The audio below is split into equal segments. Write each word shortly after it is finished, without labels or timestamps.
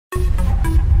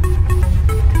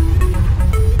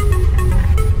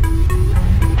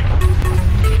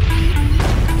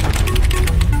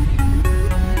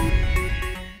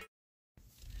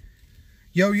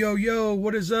Yo, yo, yo,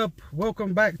 what is up?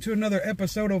 Welcome back to another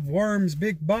episode of Worms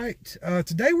Big Bite.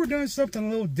 Today we're doing something a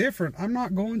little different. I'm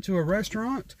not going to a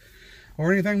restaurant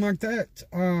or anything like that.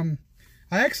 I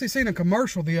actually seen a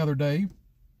commercial the other day.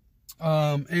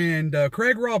 And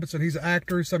Craig Robinson, he's an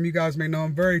actor. Some of you guys may know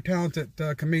him. Very talented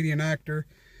comedian actor.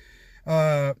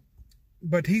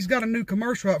 But he's got a new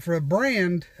commercial out for a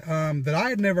brand that I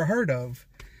had never heard of.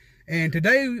 And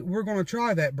today we're going to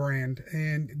try that brand.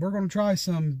 And we're going to try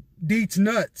some Dietz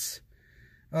nuts.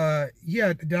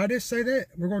 Yeah, did I just say that?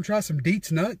 We're going to try some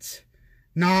Dietz nuts.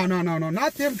 No,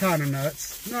 not them kind of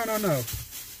nuts. No.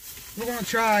 We're going to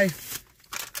try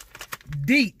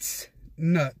Dietz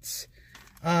nuts.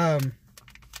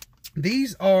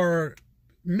 These are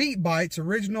Meat Bites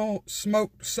original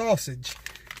smoked sausage.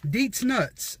 Dietz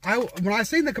nuts. When I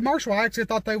seen the commercial, I actually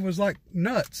thought they was like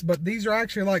nuts, but these are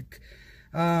actually like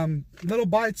little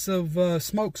bites of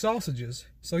smoked sausages.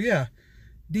 So yeah,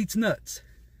 Dietz nuts.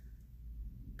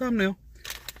 Thumbnail.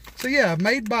 So yeah,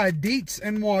 made by Dietz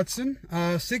and Watson.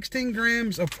 16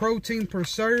 grams of protein per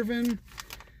serving.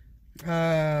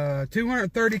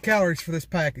 230 calories for this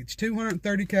package.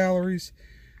 230 calories.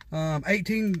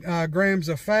 18 grams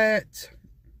of fat.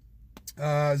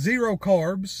 0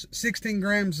 carbs. 16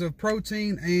 grams of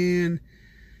protein and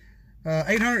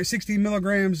 860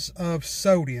 milligrams of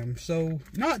sodium. So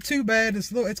not too bad.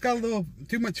 It's got a little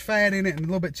too much fat in it and a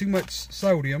little bit too much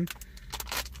sodium.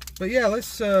 But yeah,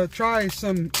 let's try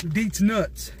some Dietz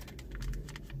nuts.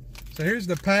 So here's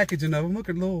the packaging of them. Look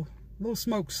at little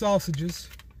smoked sausages.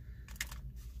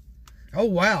 Oh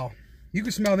wow, you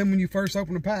can smell them when you first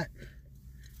open the pack.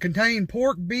 Contain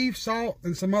pork, beef, salt,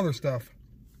 and some other stuff.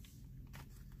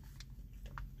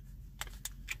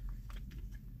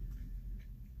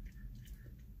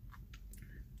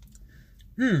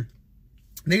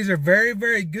 These are very,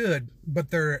 very good, but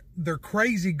they're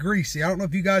crazy greasy. I don't know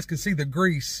if you guys can see the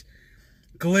grease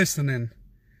glistening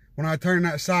when I turn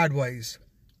that sideways.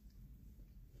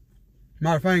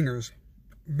 My fingers.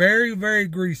 Very, very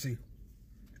greasy.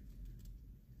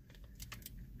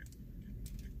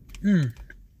 I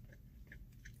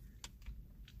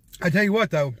tell you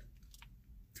what though,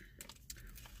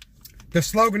 the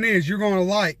slogan is you're going to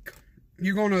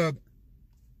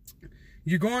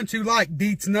like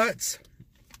Dietz nuts.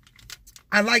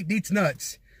 I like Dietz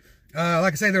nuts.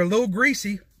 Like I say, they're a little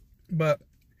greasy, but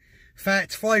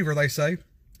fat's flavor, they say.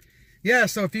 Yeah,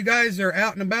 so if you guys are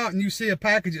out and about and you see a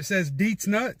package that says Dietz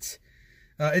nuts,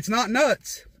 it's not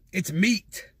nuts, it's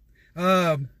meat.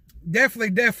 Definitely,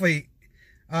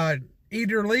 eat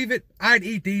it or leave it. I'd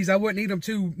eat these. I wouldn't eat them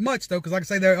too much though, because like I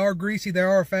say, they are greasy, they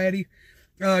are fatty.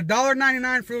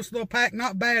 $1.99 for this little pack,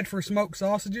 not bad for smoked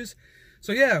sausages.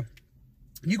 So yeah,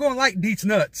 you're going to like Dietz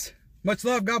nuts. Much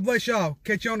love. God bless y'all.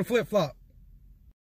 Catch you on the flip-flop.